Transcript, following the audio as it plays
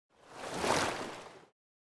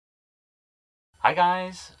Hi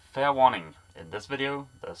guys, fair warning. In this video,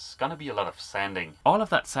 there's gonna be a lot of sanding. All of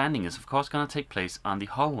that sanding is of course gonna take place on the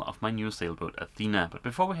hull of my new sailboat, Athena. But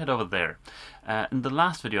before we head over there, in the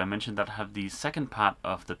last video I mentioned that I have the second part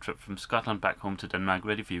of the trip from Scotland back home to Denmark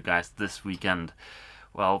ready for you guys this weekend.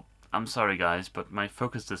 Well, I'm sorry guys, but my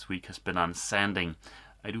focus this week has been on sanding.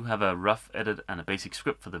 I do have a rough edit and a basic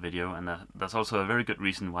script for the video, and that's also a very good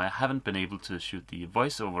reason why I haven't been able to shoot the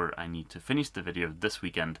voiceover I need to finish the video this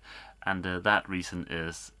weekend, and that reason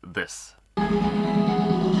is this.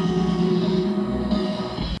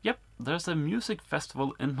 Yep, there's a music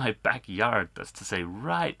festival in my backyard, that's to say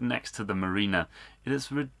right next to the marina. It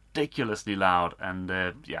is ridiculously loud, and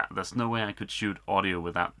yeah, there's no way I could shoot audio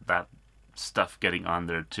without that stuff getting on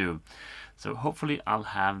there too. So hopefully I'll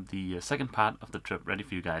have the second part of the trip ready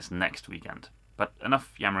for you guys next weekend. But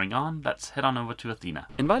enough yammering on, let's head on over to Athena.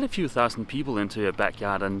 Invite a few thousand people into your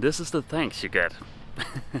backyard and this is the thanks you get.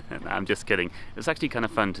 I'm just kidding. It's actually kind of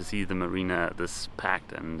fun to see the marina this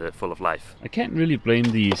packed and full of life. I can't really blame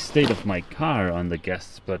the state of my car on the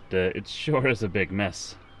guests, but it sure is a big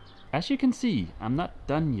mess. As you can see, I'm not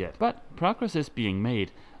done yet, but progress is being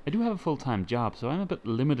made. I do have a full-time job, so I'm a bit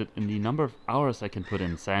limited in the number of hours I can put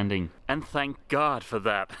in sanding. And thank God for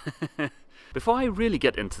that! Before I really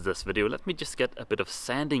get into this video, let me just get a bit of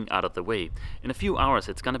sanding out of the way. In a few hours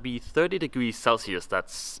it's gonna be 30 degrees Celsius,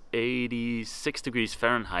 that's 86 degrees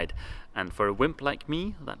Fahrenheit. And for a wimp like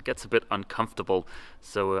me, that gets a bit uncomfortable.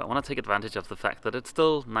 So I want to take advantage of the fact that it's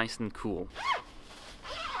still nice and cool.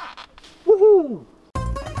 Woohoo!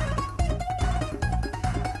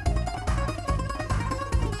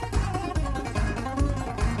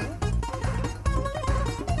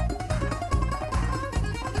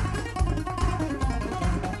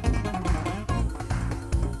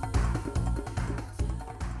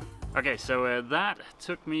 Okay, so that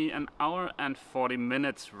took me an hour and 40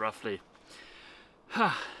 minutes roughly.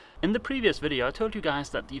 In the previous video I told you guys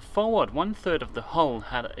that the forward 1/3 of the hull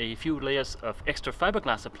had a few layers of extra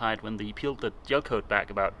fiberglass applied when they peeled the gel coat back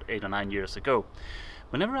about 8 or 9 years ago.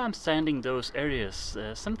 Whenever I'm sanding those areas,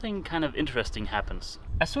 something kind of interesting happens.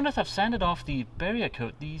 As soon as I've sanded off the barrier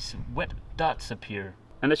coat, these wet dots appear.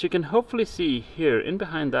 And as you can hopefully see here, in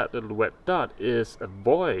behind that little wet dot is a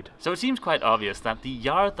void. So it seems quite obvious that the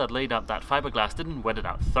yard that laid out that fiberglass didn't wet it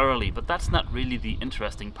out thoroughly, but that's not really the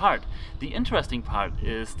interesting part. The interesting part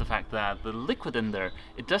is the fact that the liquid in there,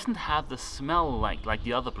 it doesn't have the smell like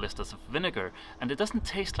the other blisters of vinegar, and it doesn't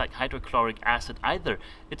taste like hydrochloric acid either.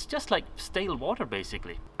 It's just like stale water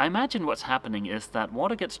basically. I imagine what's happening is that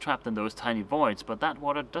water gets trapped in those tiny voids, but that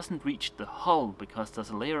water doesn't reach the hull because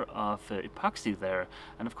there's a layer of epoxy there.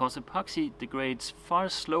 And of course epoxy degrades far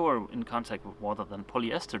slower in contact with water than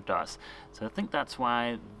polyester does. So I think that's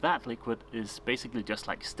why that liquid is basically just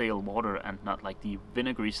like stale water and not like the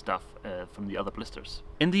vinegary stuff from the other blisters.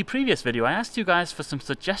 In the previous video I asked you guys for some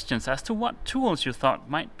suggestions as to what tools you thought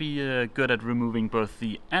might be good at removing both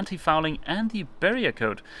the anti-fouling and the barrier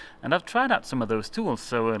coat. And I've tried out some of those tools,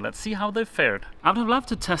 so let's see how they've fared. I would have loved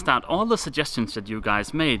to test out all the suggestions that you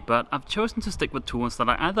guys made, but I've chosen to stick with tools that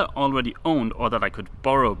I either already owned or that I could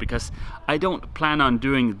borrow, because I don't plan on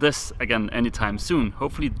doing this again anytime soon.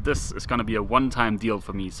 Hopefully this is going to be a one-time deal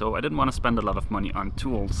for me, so I didn't want to spend a lot of money on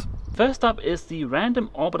tools. First up is the random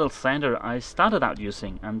orbital sander I started out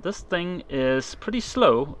using, and this thing is pretty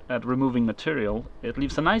slow at removing material. It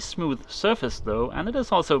leaves a nice smooth surface though, and it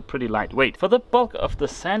is also pretty lightweight. For the bulk of the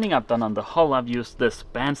sanding I've done on the hull, I've used this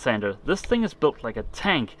band sander. This thing is built like a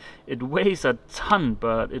tank. It weighs a ton,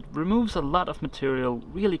 but it removes a lot of material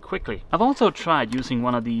really quickly. I've also tried using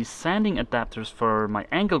one of these sanding adapters for my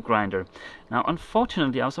angle grinder. Now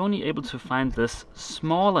unfortunately I was only able to find this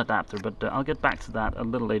small adapter, but I'll get back to that a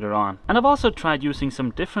little later on. And I've also tried using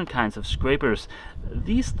some different kinds of scrapers.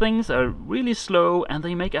 These things are really slow and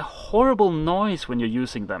they make a horrible noise when you're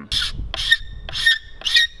using them.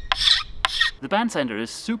 The band sander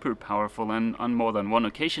is super powerful, and on more than one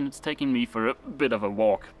occasion it's taken me for a bit of a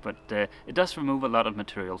walk, but it does remove a lot of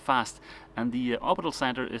material fast, and the orbital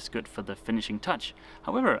sander is good for the finishing touch.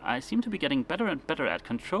 However, I seem to be getting better and better at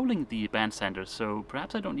controlling the band sander, so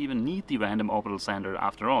perhaps I don't even need the random orbital sander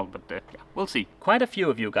after all, but yeah, we'll see. Quite a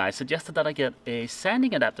few of you guys suggested that I get a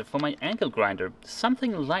sanding adapter for my angle grinder,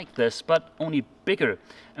 something like this, but only bigger.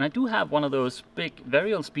 And I do have one of those big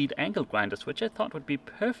variable speed angle grinders, which I thought would be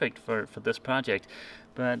perfect for this project.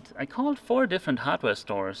 But I called 4 different hardware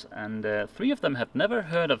stores, and 3 of them have never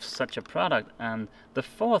heard of such a product, and the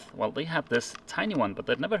 4th, well, they had this tiny one, but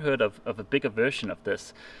they'd never heard of a bigger version of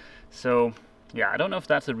this. So Yeah, I don't know if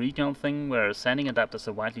that's a regional thing where sanding adapters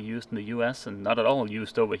are widely used in the US and not at all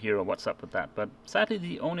used over here, or what's up with that, but sadly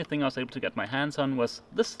the only thing I was able to get my hands on was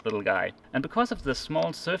this little guy. And because of the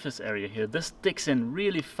small surface area here, this digs in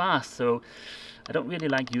really fast, so I don't really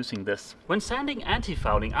like using this. When sanding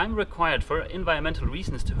anti-fouling, I'm required for environmental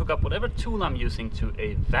reasons to hook up whatever tool I'm using to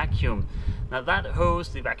a vacuum. Now that hose,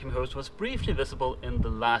 the vacuum hose, was briefly visible in the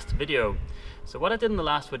last video. So what I did in the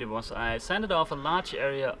last video was I sanded off a large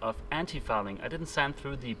area of anti-fouling. I didn't sand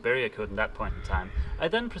through the barrier coat at that point in time. I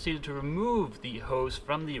then proceeded to remove the hose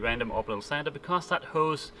from the random orbital sander because that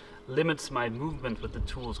hose limits my movement with the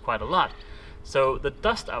tools quite a lot. So the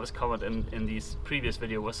dust I was covered in this previous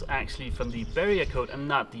video was actually from the barrier coat and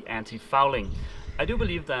not the anti-fouling. I do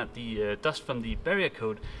believe that the dust from the barrier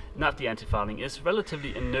coat, not the anti-fouling, is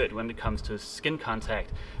relatively inert when it comes to skin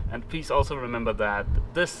contact. And please also remember that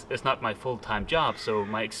this is not my full-time job, so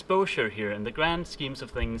my exposure here in the grand schemes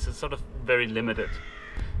of things is sort of very limited.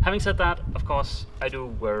 Having said that, of course, I do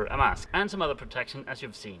wear a mask and some other protection, as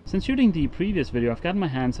you've seen. Since shooting the previous video, I've gotten my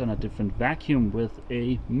hands on a different vacuum with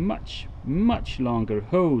a much longer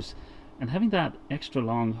hose. And having that extra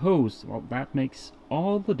long hose, well, that makes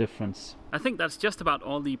all the difference. I think that's just about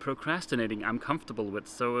all the procrastinating I'm comfortable with,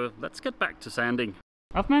 so let's get back to sanding.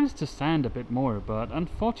 I've managed to sand a bit more, but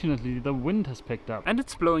unfortunately the wind has picked up and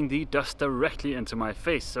it's blowing the dust directly into my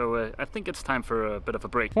face, so I think it's time for a bit of a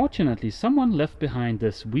break. Fortunately, someone left behind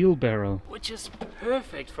this wheelbarrow, which is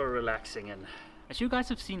perfect for relaxing in. As you guys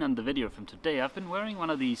have seen on the video from today, I've been wearing one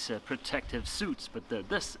of these protective suits, but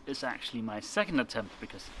this is actually my second attempt,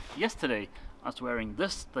 because yesterday I was wearing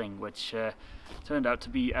this thing, which turned out to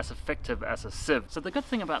be as effective as a sieve. So the good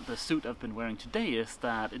thing about the suit I've been wearing today is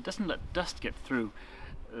that it doesn't let dust get through.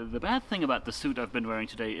 The bad thing about the suit I've been wearing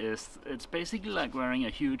today is it's basically like wearing a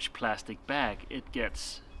huge plastic bag. It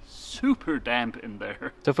gets super damp in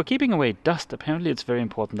there. So for keeping away dust, apparently it's very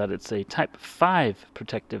important that it's a Type 5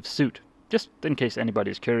 protective suit. Just in case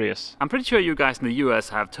anybody's curious. I'm pretty sure you guys in the US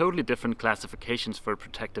have totally different classifications for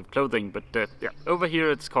protective clothing, but yeah, over here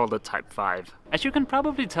it's called a Type 5. As you can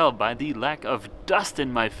probably tell by the lack of dust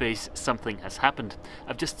in my face, something has happened.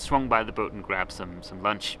 I've just swung by the boat and grabbed some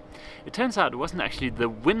lunch. It turns out it wasn't actually the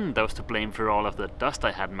wind that was to blame for all of the dust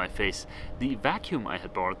I had in my face. The vacuum I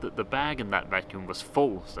had bought, the bag in that vacuum was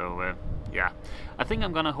full, so yeah. I think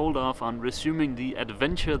I'm gonna hold off on resuming the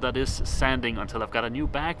adventure that is sanding until I've got a new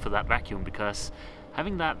bag for that vacuum, because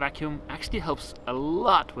having that vacuum actually helps a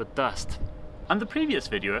lot with dust. On the previous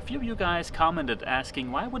video, a few of you guys commented asking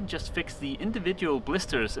why I wouldn't just fix the individual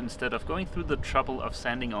blisters instead of going through the trouble of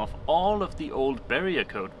sanding off all of the old barrier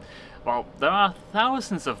coat. Well, there are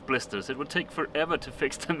thousands of blisters. It would take forever to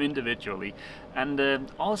fix them individually. And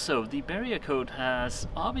also, the barrier coat has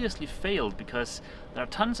obviously failed because there are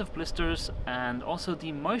tons of blisters, and also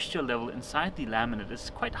the moisture level inside the laminate is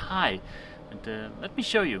quite high. And let me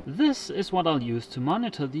show you. This is what I'll use to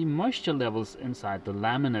monitor the moisture levels inside the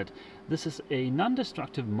laminate. This is a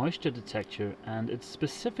non-destructive moisture detector, and it's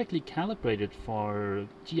specifically calibrated for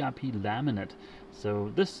GRP laminate.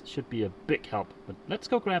 So this should be a big help, but let's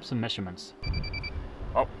go grab some measurements.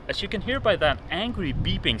 Oh, as you can hear by that angry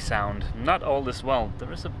beeping sound, not all is well.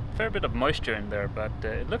 There is a fair bit of moisture in there, but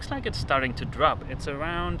it looks like it's starting to drop. It's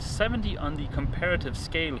around 70 on the comparative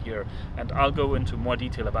scale here, and I'll go into more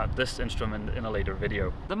detail about this instrument in a later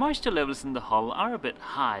video. The moisture levels in the hull are a bit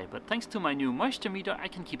high, but thanks to my new moisture meter I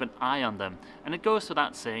can keep an eye on them. And it goes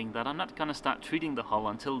without saying that I'm not gonna start treating the hull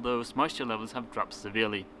until those moisture levels have dropped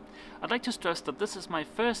severely. I'd like to stress that this is my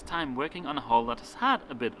first time working on a hull that has had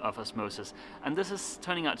a bit of osmosis, and this is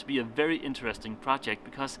turning out to be a very interesting project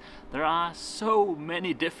because there are so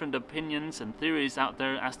many different opinions and theories out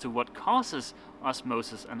there as to what causes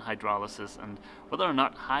osmosis and hydrolysis, and whether or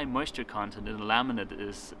not high moisture content in a laminate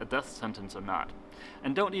is a death sentence or not.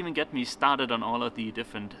 And don't even get me started on all of the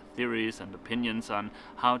different theories and opinions on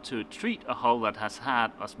how to treat a hull that has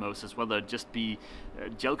had osmosis, whether it just be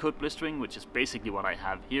gel coat blistering, which is basically what I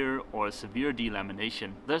have here, or severe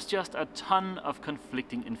delamination. There's just a ton of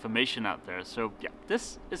conflicting information out there, so yeah,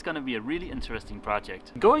 this is going to be a really interesting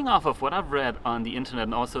project. Going off of what I've read on the internet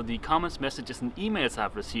and also the comments, messages and emails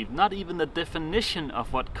I've received, not even the definition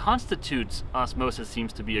of what constitutes osmosis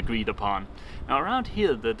seems to be agreed upon. Now around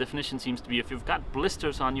here the definition seems to be if you've got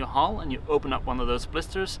blisters on your hull and you open up one of those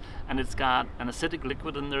blisters and it's got an acidic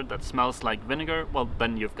liquid in there that smells like vinegar, well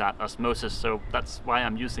then you've got osmosis, so that's why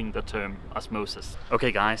I'm using the term osmosis.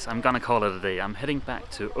 Okay guys, I'm gonna call it a day. I'm heading back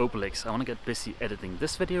to Obelix. I want to get busy editing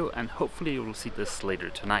this video and hopefully you will see this later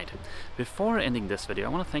tonight. Before ending this video, I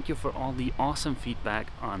want to thank you for all the awesome feedback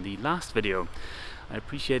on the last video. I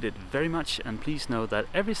appreciate it very much, and please know that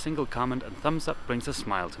every single comment and thumbs up brings a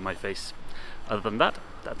smile to my face. Other than that,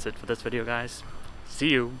 that's it for this video, guys.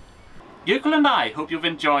 See you! Jökull and I hope you've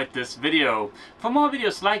enjoyed this video. For more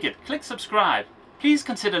videos like it, click subscribe. Please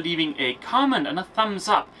consider leaving a comment and a thumbs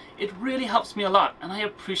up. It really helps me a lot, and I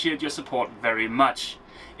appreciate your support very much.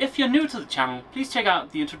 If you're new to the channel, please check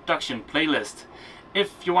out the introduction playlist.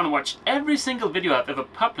 If you want to watch every single video I've ever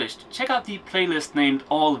published, check out the playlist named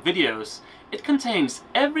All Videos. It contains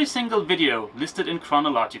every single video listed in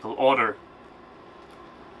chronological order.